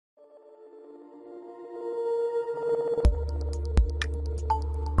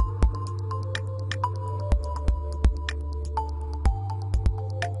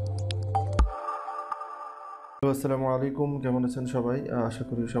আসসালামু আলাইকুম। কেমন আছেন সবাই? আশা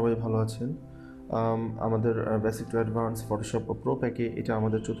করি সবাই ভালো আছেন। আমাদের basic to advance Photoshop pro প্যাকে এটা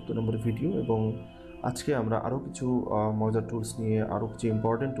আমাদের ৪র্থ নম্বর ভিডিও এবং আজকে আমরা আরও কিছু মজার টুলস নিয়ে, আরও কিছু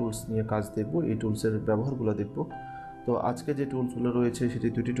ইম্পর্টেন্ট টুলস নিয়ে কাজ দেখব। এই টুলসের ব্যবহারগুলো দেখব। তো আজকে যে টুলসগুলো রয়েছে সেটি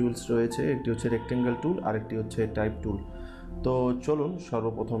দুটি টুলস রয়েছে, একটি হচ্ছে রেক্টেঙ্গেল টুল আর একটি হচ্ছে টাইপ টুল। তো চলুন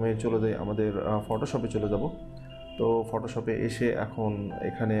সর্বপ্রথমে চলে যাই আমাদের ফটোশপে চলে যাব। তো ফটোশপে এসে এখন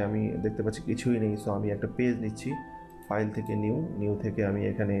এখানে আমি দেখতে পাচ্ছি কিছুই নেই, সো আমি একটা পেজ নিচ্ছি ফাইল থেকে, নিউ থেকে আমি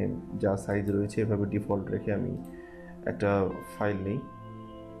এখানে যা সাইজ রয়েছে এভাবে ডিফল্ট রেখে আমি একটা ফাইল নিই।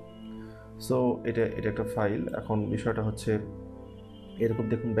 সো এটা একটা ফাইল। এখন বিষয়টা হচ্ছে এরকম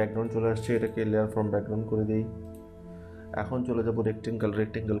দেখুন ব্যাকগ্রাউন্ড চলে আসছে, এটাকে লেয়ার ফ্রম ব্যাকগ্রাউন্ড করে দিই। এখন চলে যাব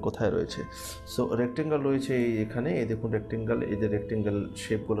রেক্টেঙ্গেল কোথায় রয়েছে? সো রেক্টেঙ্গেল রয়েছে এখানে, এই দেখুন রেক্টেঙ্গেল, এই যে রেক্টেঙ্গেল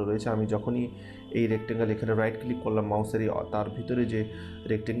শেপগুলো রয়েছে। আমি যখনই এই রেক্টেঙ্গেল এখানে রাইট ক্লিক করলাম মাউসের, তার ভিতরে যে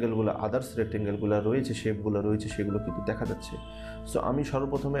রেক্টেঙ্গেলগুলো, আদার্স রেক্টেঙ্গেলগুলো রয়েছে, শেপগুলো রয়েছে, সেগুলো কিন্তু দেখা যাচ্ছে। সো আমি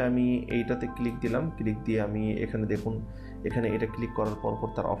সর্বপ্রথমে আমি এইটাতে ক্লিক দিলাম, ক্লিক দিয়ে আমি এখানে দেখুন, এখানে এটা ক্লিক করার পর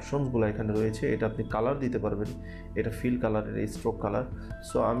তার অপশনসগুলো এখানে রয়েছে। এটা আপনি কালার দিতে পারবেন, এটা ফিল কালারের, এই স্ট্রোক কালার।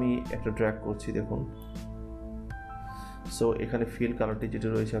 সো আমি একটা ড্র্যাগ করছি, দেখুন। সো এখানে ফিল কালারটি যেটা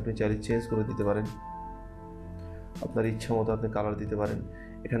রয়েছে আপনি চাইলে চেঞ্জ করে দিতে পারেন, আপনার ইচ্ছা মতো আপনি কালার দিতে পারেন।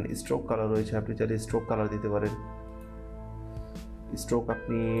 এখানে স্ট্রোক কালার রয়েছে, আপনি চাইলে স্ট্রোক কালার দিতে পারেন। স্ট্রোক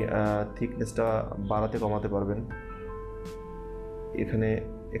আপনি থিকনেসটা বাড়াতে কমাতে পারবেন। এখানে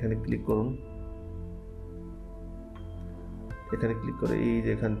ক্লিক করুন, এখানে ক্লিক করে এই যে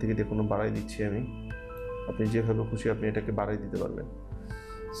এখান থেকে দেখুন বাড়াই দিচ্ছি আমি। আপনি যেভাবে খুশি আপনি এটাকে বাড়াই দিতে পারবেন।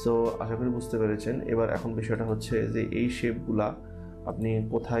 সো আশা করি বুঝতে পেরেছেন। এবার এখন বিষয়টা হচ্ছে যে এই শেপগুলা আপনি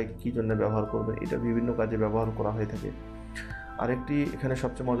কোথায় কী জন্য ব্যবহার করবেন, এটা বিভিন্ন কাজে ব্যবহার করা হয়ে থাকে। আরেকটি এখানে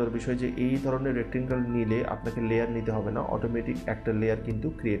সবচেয়ে মজার বিষয় যে এই ধরনের রেক্টেঙ্গেল নিলে আপনাকে লেয়ার নিতে হবে না, অটোমেটিক একটা লেয়ার কিন্তু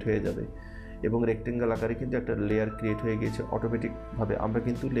ক্রিয়েট হয়ে যাবে এবং রেক্টেঙ্গেল আকারে কিন্তু একটা লেয়ার ক্রিয়েট হয়ে গিয়েছে অটোমেটিকভাবে। আমরা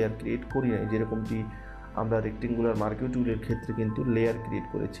কিন্তু লেয়ার ক্রিয়েট করি নাই, যেরকমটি আমরা রেক্টেঙ্গুলার মার্কিউ টুলের ক্ষেত্রে কিন্তু লেয়ার ক্রিয়েট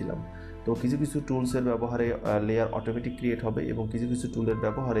করেছিলাম। তো কিছু কিছু টুলসের ব্যবহারে লেয়ার অটোমেটিক ক্রিয়েট হবে এবং কিছু কিছু টুলের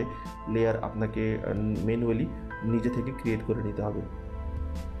ব্যবহারে লেয়ার আপনাকে ম্যানুয়ালি নিজে থেকে ক্রিয়েট করে নিতে হবে।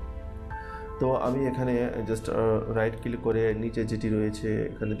 তো আমি এখানে জাস্ট রাইট ক্লিক করে নিচে যেটি রয়েছে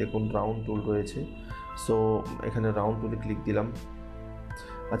এখানে দেখুন রাউন্ড টুল রয়েছে। সো এখানে রাউন্ড টুলে ক্লিক দিলাম।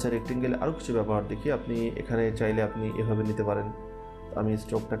 আচ্ছা, রেক্টেঙ্গেলে আরও কিছু ব্যবহার দেখি। আপনি এখানে চাইলে আপনি এভাবে নিতে পারেন। আমি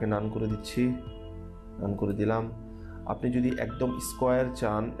স্ট্রোকটাকে নান করে দিচ্ছি, নান করে দিলাম। আপনি যদি একদম স্কোয়ার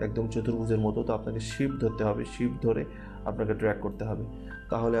চান, একদম চতুর্ভুজের মতো, তো আপনাকে শিফট ধরতে হবে, শিফট ধরে আপনাকে ড্র্যাগ করতে হবে,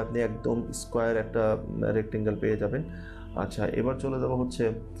 তাহলে আপনি একদম স্কোয়ার একটা রেক্টেঙ্গেল পেয়ে যাবেন। আচ্ছা, এবার চলে যাব হচ্ছে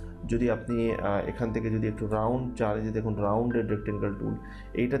যদি আপনি এখান থেকে যদি একটু রাউন্ড চান, যে দেখুন রাউন্ডের রেক্টেঙ্গেল টুল,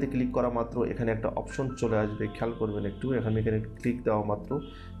 এইটাতে ক্লিক করা মাত্র এখানে একটা অপশন চলে আসবে, খেয়াল করবেন একটু। এখানে ক্লিক দেওয়া মাত্র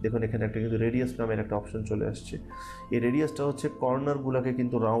দেখুন এখানে একটা কিন্তু রেডিয়াস নামের একটা অপশন চলে আসছে। এই রেডিয়াসটা হচ্ছে কর্নারগুলোকে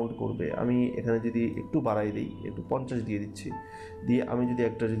কিন্তু রাউন্ড করবে। আমি এখানে যদি একটু বাড়াই দিই, একটু 50 দিয়ে দিচ্ছি, দিয়ে আমি যদি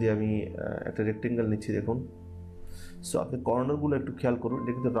একটা রেক্টেঙ্গেল নিচ্ছি, দেখুন। সো আপনি কর্নারগুলো একটু খেয়াল করুন,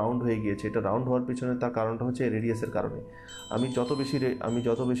 এটা কিন্তু রাউন্ড হয়ে গিয়েছে। এটা রাউন্ড হওয়ার পিছনে তার কারণটা হচ্ছে রেডিয়াসের কারণে। আমি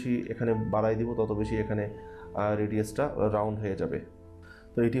যত বেশি এখানে বাড়াই দিব তত বেশি এখানে রেডিয়াসটা রাউন্ড হয়ে যাবে।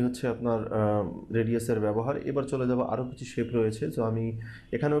 তো এটি হচ্ছে আপনার রেডিয়াসের ব্যবহার। এবার চলে যাব আরও কিছু শেপ রয়েছে। তো আমি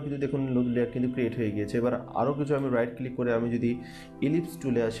এখানেও কিন্তু দেখুন লেয়ার কিন্তু ক্রিয়েট হয়ে গিয়েছে। এবার আরও কিছু আমি রাইট ক্লিক করে আমি যদি ইলিপস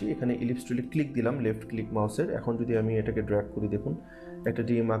টুলে আসি, এখানে ইলিপস টুলে ক্লিক দিলাম লেফট ক্লিক মাউসের। এখন যদি আমি এটাকে ড্র্যাগ করি, দেখুন একটা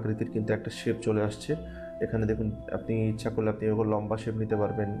ডিএম আকৃতির কিন্তু একটা শেপ চলে আসছে। এখানে দেখুন আপনি ইচ্ছা করলে আপনি এভাবে লম্বা শেপ নিতে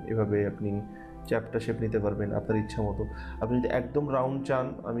পারবেন, এভাবে আপনি চ্যাপ্টা শেপ নিতে পারবেন আপনার ইচ্ছা মতো। আপনি যদি একদম রাউন্ড চান,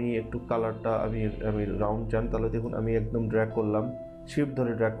 আমি একটু কালারটা আমি রাউন্ড চান, তাহলে দেখুন আমি একদম ড্র্যাগ করলাম, শিফট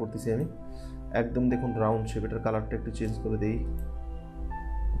ধরে ড্র্যাগ করতেছি আমি, একদম দেখুন রাউন্ড শেপ। এটার কালারটা একটু চেঞ্জ করে দিই,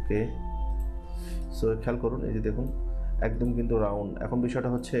 ওকে। সো খেয়াল করুন, এই যে দেখুন একদম কিন্তু রাউন্ড। এখন বিষয়টা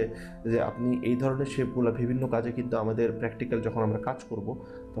হচ্ছে যে আপনি এই ধরনের শেপগুলো বিভিন্ন কাজে কিন্তু আমাদের প্র্যাকটিক্যাল যখন আমরা কাজ করব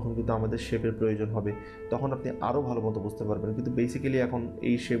তখন কিন্তু আমাদের শেপের প্রয়োজন হবে, তখন আপনি আরও ভালো মতো বুঝতে পারবেন। কিন্তু বেসিক্যালি এখন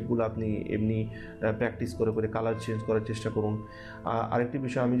এই শেপগুলো আপনি এমনি প্র্যাকটিস করে করে কালার চেঞ্জ করার চেষ্টা করুন। আরেকটি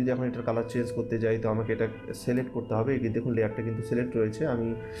বিষয়, আমি যদি এখন এটার কালার চেঞ্জ করতে যাই তো আমাকে এটা সিলেক্ট করতে হবে। দেখুন লেয়ারটা কিন্তু সিলেক্ট রয়েছে, আমি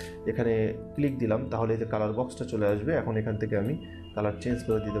এখানে ক্লিক দিলাম তাহলে যে কালার বক্সটা চলে আসবে। এখন এখান থেকে আমি কালার চেঞ্জ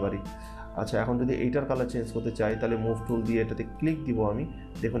করে দিতে পারি। আচ্ছা, এখন যদি এইটার কালার চেঞ্জ করতে চাই তাহলে মুভ টুল দিয়ে এটাতে ক্লিক দিব আমি,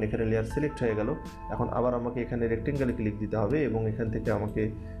 দেখুন এখানে লেয়ার সিলেক্ট হয়ে গেল। এখন আবার আমাকে এখানে রেক্টেঙ্গেলে ক্লিক দিতে হবে এবং এখান থেকে আমাকে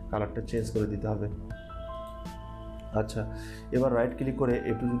কালারটা চেঞ্জ করে দিতে হবে। আচ্ছা, এবার রাইট ক্লিক করে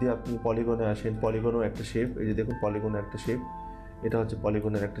একটু যদি আপনি পলিগনে আসেন, পলিগনও একটা শেপ, এই যে দেখুন পলিগনের একটা শেপ, এটা হচ্ছে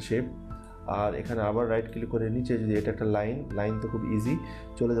পলিগনের একটা শেপ। আর এখানে আবার রাইট ক্লিক করে নিচে যদি এটা একটা লাইন তো খুব ইজি,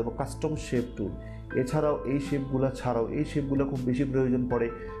 চলে যাব কাস্টম শেপ টুল। এছাড়াও এই শেপগুলো খুব বেশি প্রয়োজন পড়ে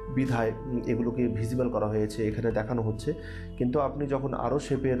বিধায় এগুলোকে ভিজিবল করা হয়েছে, এখানে দেখানো হচ্ছে। কিন্তু আপনি যখন আরও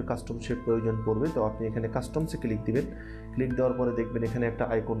কাস্টম শেপ প্রয়োজন পড়বে তো আপনি এখানে কাস্টমসে ক্লিক দিবেন। ক্লিক দেওয়ার পরে দেখবেন এখানে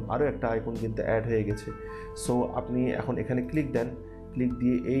আরও একটা আইকন কিন্তু অ্যাড হয়ে গেছে। সো আপনি এখন এখানে ক্লিক দেন, ক্লিক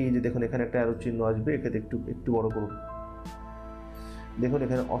দিয়ে এই যে দেখুন এখানে একটা অ্যারো চিহ্ন আসবে, এখানে একটু বড় করুন। দেখুন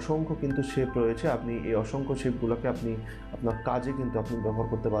এখানে অসংখ্য কিন্তু শেপ রয়েছে, আপনি এই অসংখ্য শেপগুলোকে আপনি আপনার কাজে কিন্তু আপনি ব্যবহার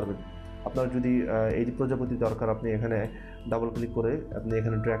করতে পারবেন। আপনার যদি এই যে প্রজাপতি দরকার, আপনি এখানে ডাবল ক্লিক করে আপনি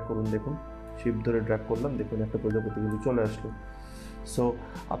এখানে ড্র্যাগ করুন, দেখুন শিপ ধরে ড্র্যাগ করলাম, দেখুন একটা প্রজাপতি কিন্তু চলে আসলো। সো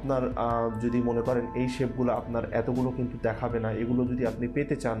আপনার যদি মনে করেন এই শেপগুলো আপনার এতগুলো কিন্তু দেখাবে না, এগুলো যদি আপনি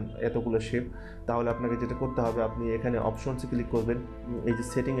পেতে চান এতগুলো শেপ, তাহলে আপনাকে যেটা করতে হবে, আপনি এখানে অপশনসে ক্লিক করবেন, এই যে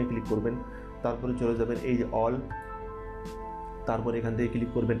সেটিংয়ে ক্লিক করবেন, তারপরে চলে যাবেন এই যে অল, তারপর এখান থেকে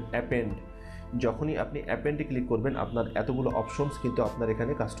ক্লিক করবেন অ্যাপেন্ড। যখনই আপনি অ্যাপেন্ডে ক্লিক করবেন আপনার এতগুলো অপশনস কিন্তু আপনার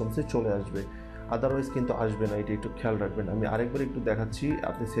এখানে কাস্টমসে চলে আসবে, আদারওয়াইজ কিন্তু আসবে না, এটা একটু খেয়াল রাখবেন। আমি আরেকবার একটু দেখাচ্ছি,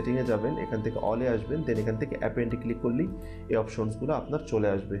 আপনি সেটিংয়ে যাবেন, এখান থেকে অলে আসবেন, দেন এখান থেকে অ্যাপেন্ডে ক্লিক করলেই এই অপশনসগুলো আপনার চলে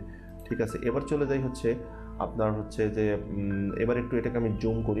আসবে। ঠিক আছে, এবার চলে যাই হচ্ছে আপনার হচ্ছে যে এবার একটু এটাকে আমি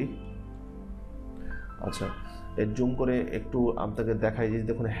জুম করি। আচ্ছা, জুম করে একটু আপনাকে দেখাই যে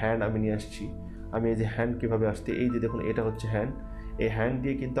দেখুন হ্যান্ড আমি নিয়ে আসছি। আমি এই যে হ্যান্ড কীভাবে আসতে, এই যে দেখুন এটা হচ্ছে হ্যান্ড, এই হ্যান্ড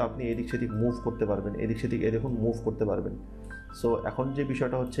দিয়ে কিন্তু আপনি এদিক সেদিক মুভ করতে পারবেন, এদিক সেদিক এই দেখুন মুভ করতে পারবেন। সো এখন যে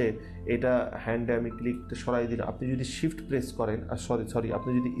বিষয়টা হচ্ছে, এটা হ্যান্ডে আমি ক্লিকটা সরাই দিন, আপনি যদি শিফট প্রেস করেন, আর সরি আপনি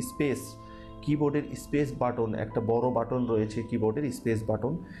যদি কিবোর্ডের স্পেস বাটন, একটা বড় বাটন রয়েছে কিবোর্ডের স্পেস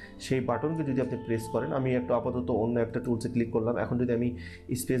বাটন, সেই বাটনকে যদি আপনি প্রেস করেন, আমি একটু আপাতত অন্য একটা টুলসে ক্লিক করলাম, এখন যদি আমি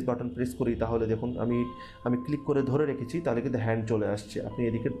স্পেস বাটন প্রেস করি তাহলে দেখুন আমি ক্লিক করে ধরে রেখেছি, তাহলে কিন্তু হ্যান্ড চলে আসছে, আপনি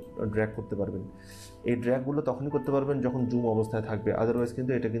এদিকে ড্র্যাগ করতে পারবেন। এই ড্র্যাগগুলো তখনই করতে পারবেন যখন জুম অবস্থায় থাকবে, আদারওয়াইজ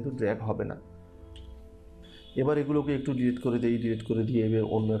কিন্তু এটা কিন্তু ড্র্যাগ হবে না। এবার এগুলোকে একটু ডিলিট করে দিয়ে এবার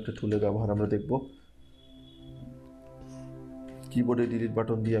অন্য একটা টুলের ব্যবহার আমরা দেখব। কিবোর্ডে ডিলিট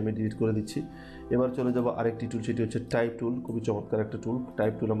বাটন দিয়ে আমি ডিলিট করে দিচ্ছি। এবার চলে যাব আরেকটি টুল, সেটি হচ্ছে টাইপ টুল, খুবই চমৎকার একটা টুল।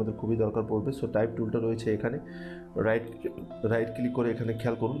 টাইপ টুল আমাদের খুবই দরকার পড়বে। সো টাইপ টুলটা রয়েছে এখানে, রাইট ক্লিক করে এখানে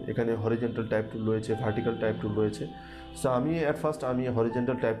খেয়াল করুন, এখানে হরিজন্টাল টাইপ টুল রয়েছে, ভার্টিক্যাল টাইপ টুল রয়েছে। সো আমি ফার্স্ট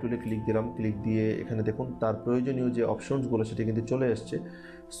হরিজন্টাল টাইপ টুলে ক্লিক দিলাম, ক্লিক দিয়ে এখানে দেখুন তার প্রয়োজনীয় যে অপশনসগুলো সেটা কিন্তু চলে আসছে।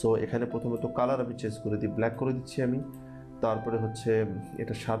 সো এখানে প্রথমত কালার আমি চেঞ্জ করে দিই, ব্ল্যাক করে দিচ্ছি আমি। তারপরে হচ্ছে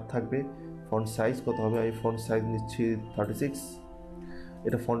এটা 7 থাকবে। ফন্ট সাইজ কত হবে, আমি ফন্ট সাইজ নিচ্ছি 36।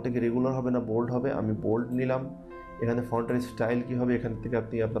 এটা ফন্টে কি রেগুলার হবে না বোল্ড হবে, আমি বোল্ড নিলাম। এখানে ফন্টের স্টাইল কী হবে, এখান থেকে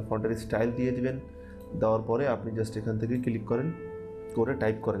আপনি আপনার ফন্টের স্টাইল দিয়ে দিবেন, দেওয়ার পরে আপনি জাস্ট এখান থেকে ক্লিক করেন, করে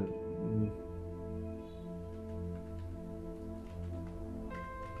টাইপ করেন।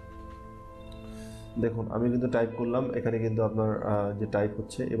 দেখুন আমি কিন্তু টাইপ করলাম, এখানে কিন্তু আপনার যে টাইপ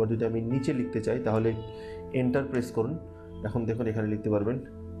হচ্ছে। এবার যদি আমি নিচে লিখতে চাই তাহলে এন্টার প্রেস করুন, এখন দেখুন এখানে লিখতে পারবেন।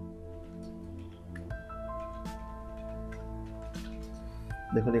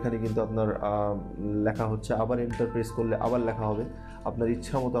 দেখুন এখানে কিন্তু আপনার লেখা হচ্ছে, আবার এন্টার প্রেস করলে আবার লেখা হবে, আপনার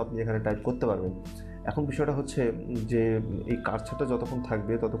ইচ্ছা মতো আপনি এখানে টাইপ করতে পারবেন। এখন বিষয়টা হচ্ছে যে এই কার্সারটা যতক্ষণ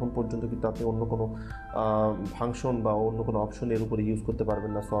থাকবে ততক্ষণ পর্যন্ত কিন্তু আপনি অন্য কোনো ফাংশন বা অন্য কোনো অপশন এর উপরে ইউজ করতে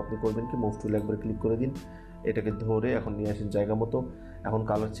পারবেন না। সো আপনি করবেন কি, মুভ টুলে একবার ক্লিক করে দিন, এটাকে ধরে এখন নিয়ে আসেন জায়গা মতো। এখন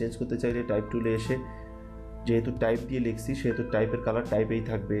কালার চেঞ্জ করতে চাইলে টাইপ টুলে এসে, যেহেতু টাইপ দিয়ে লিখছি সেহেতু টাইপের কালার টাইপেই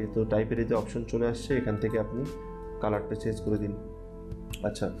থাকবে, তো টাইপের যে অপশন চলে আসছে এখান থেকে আপনি কালারটা চেঞ্জ করে দিন।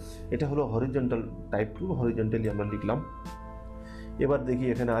 আচ্ছা, এটা হলো হরিজন্টাল টাইপ টুল, হরিজন্টালি আমরা লিখলাম। এবার দেখি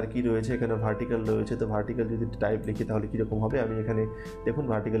এখানে আর কি রয়েছে, এখানে ভার্টিক্যাল রয়েছে। তো ভার্টিক্যাল যদি টাইপ লিখি তাহলে কীরকম হবে, আমি এখানে দেখুন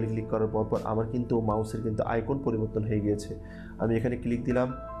ভার্টিক্যালি ক্লিক করার পর আমার কিন্তু মাউসের কিন্তু আইকন পরিবর্তন হয়ে গিয়েছে। আমি এখানে ক্লিক দিলাম,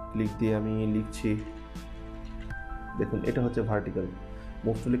 ক্লিক দিয়ে আমি লিখছি, দেখুন এটা হচ্ছে ভার্টিক্যাল।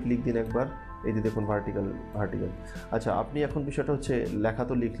 মুভ টুলে ক্লিক দিন একবার, এই যে দেখুন ভার্টিক্যাল। আচ্ছা, আপনি এখন বিষয়টা হচ্ছে লেখা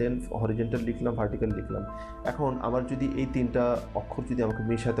তো লিখলেন, হরিজন্টাল লিখলাম, ভার্টিক্যাল লিখলাম। এখন আমার যদি এই 3টা অক্ষর যদি আমাকে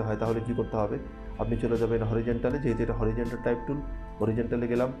মেশাতে হয় তাহলে কি করতে হবে, আপনি চলে যাবেন হরিজন্টালে, যেহেতু এটা হরিজন্টাল টাইপ টুল, হরিজন্টালে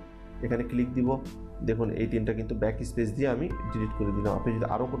গেলাম, এখানে ক্লিক দিব। দেখুন এই 3টা কিন্তু ব্যাক স্পেস দিয়ে আমি ডিলিট করে দিলাম। আপনি যদি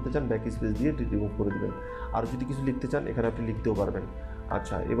আরও করতে চান ব্যাক স্পেস দিয়ে রিমুভ করে দেবেন, আর যদি কিছু লিখতে চান এখানে আপনি লিখতেও পারবেন।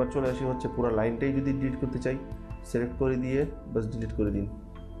 আচ্ছা, এবার চলে আসি হচ্ছে পুরো লাইনটাই যদি ডিলিট করতে চাই, সিলেক্ট করে দিয়ে বাস ডিলিট করে দিন,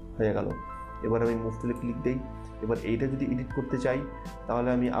 হয়ে গেল। এবার আমি মুভ টুলে ক্লিক দিই। এবার এইটা যদি এডিট করতে চাই তাহলে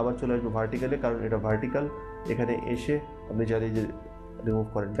আমি আবার চলে আসবো ভার্টিক্যালে, কারণ এটা ভার্টিক্যাল। এখানে এসে আপনি চাইলে যে রিমুভ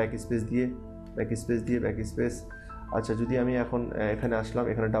করেন, ব্যাক স্পেস। আচ্ছা, যদি আমি এখন এখানে আসলাম,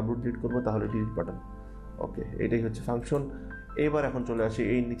 এখানে ডাবল ডিলিট করবো তাহলে ডিলিট বাটন। ওকে, এটাই হচ্ছে ফাংশন। এবার এখন চলে আসি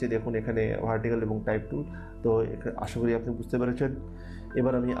এই নিচে, দেখুন এখানে ভার্টিক্যাল এবং টাইপ টুল। তো আশা করি আপনি বুঝতে পেরেছেন।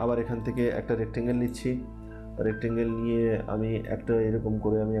 এবার আমি আবার এখান থেকে একটা রেক্টেঙ্গেল নিচ্ছি, রেক্টেঙ্গেল নিয়ে আমি একটা এরকম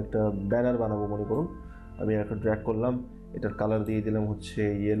করে আমি একটা ব্যানার বানাবো মনে করুন। আমি একটা ড্র্যাগ করলাম, এটার কালার দিয়ে দিলাম হচ্ছে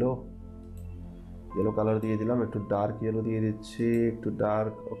ইয়েলো কালার দিয়ে দিলাম, একটু ডার্ক ইয়েলো দিয়ে দিচ্ছি, একটু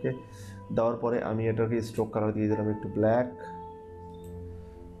ডার্ক, ওকে। দেওয়ার পরে আমি এটাকে স্ট্রোক কালার দিয়ে দিলাম একটু ব্ল্যাক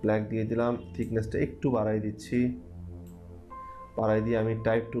দিয়ে দিলাম, থিকনেসটা একটু বাড়াই দিচ্ছি, বাড়াই দিয়ে আমি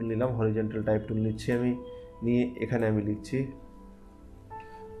টাইপ টুল নিলাম, হরিজন্টাল টাইপ টুল নিচ্ছি আমি, নিয়ে এখানে আমি লিখছি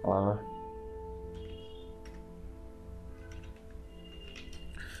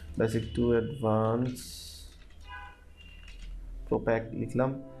বেসিক টু অ্যাডভান্স প্রোপ্যাক লিখলাম।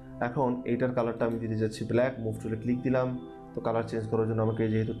 এখন এইটার কালারটা আমি দিতে যাচ্ছি ব্ল্যাক, মুভ টুলে ক্লিক দিলাম। তো কালার চেঞ্জ করার জন্য আমাকে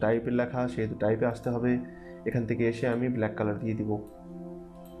যেহেতু টাইপের লেখা সেহেতু টাইপে আসতে হবে, এখান থেকে এসে আমি ব্ল্যাক কালার দিয়ে দিব।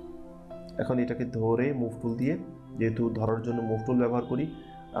 এখন এটাকে ধরে মুভ টুল দিয়ে, যেহেতু ধরার জন্য মুভ টুল ব্যবহার করি,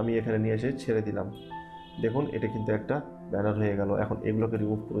 আমি এখানে নিয়ে এসে ছেড়ে দিলাম। দেখুন এটা কিন্তু একটা ব্যানার হয়ে গেল। এখন এগুলোকে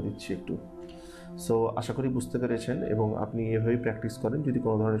রিমুভ করে দিচ্ছি একটু। সো আশা করি বুঝতে পেরেছেন এবং আপনি এভাবেই প্র্যাকটিস করেন। যদি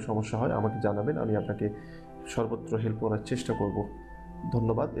কোনো ধরনের সমস্যা হয় আমাকে জানাবেন, আমি আপনাকে সর্বত্র হেল্প করার চেষ্টা করব।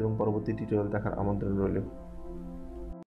 ধন্যবাদ এবং পরবর্তী টিউটোরিয়াল দেখার আমন্ত্রণ রইল।